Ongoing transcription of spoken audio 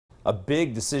A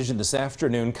big decision this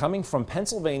afternoon coming from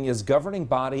Pennsylvania's governing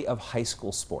body of high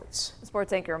school sports.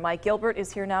 Sports anchor Mike Gilbert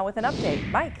is here now with an update.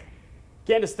 Mike.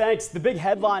 Candace, thanks. The big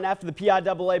headline after the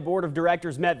PAHA Board of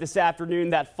Directors met this afternoon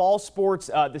that fall sports,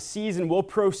 the season will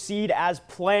proceed as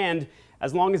planned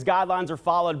as long as guidelines are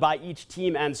followed by each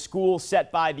team and school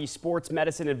set by the Sports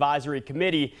Medicine Advisory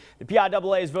Committee. The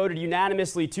PAHA has voted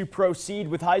unanimously to proceed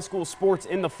with high school sports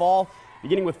in the fall,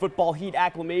 beginning with football heat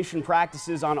acclimation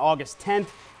practices on August 10th,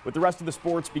 with the rest of the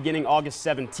sports beginning August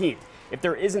 17th. If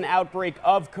there is an outbreak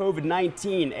of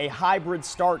COVID-19, a hybrid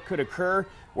start could occur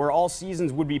where all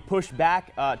seasons would be pushed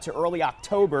back to early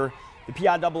October. The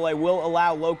PAHA will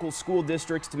allow local school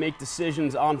districts to make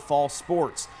decisions on fall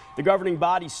sports. The governing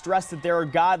body stressed that there are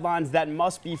guidelines that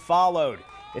must be followed.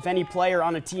 If any player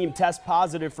on a team tests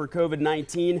positive for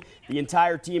COVID-19, the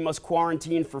entire team must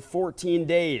quarantine for 14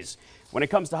 days. When it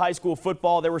comes to high school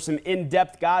football, there were some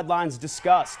in-depth guidelines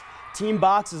discussed. Team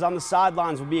boxes on the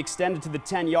sidelines will be extended to the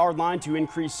 10-yard line to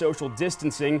increase social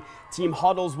distancing. Team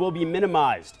huddles will be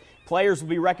minimized. Players will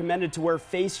be recommended to wear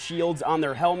face shields on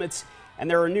their helmets. And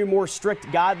there are new, more strict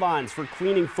guidelines for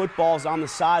cleaning footballs on the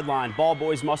sideline. Ball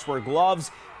boys must wear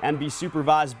gloves and be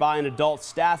supervised by an adult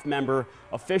staff member.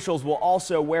 Officials will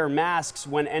also wear masks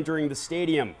when entering the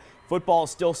stadium. Football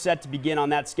is still set to begin on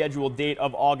that scheduled date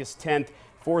of August 10th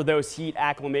for those heat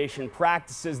acclimation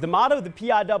practices. The motto the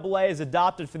PAHA has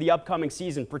adopted for the upcoming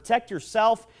season: protect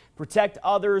yourself, protect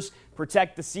others,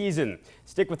 protect the season.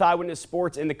 Stick with Eyewitness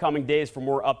Sports in the coming days for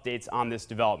more updates on this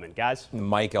development. Guys?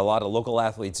 Mike, a lot of local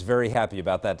athletes very happy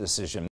about that decision.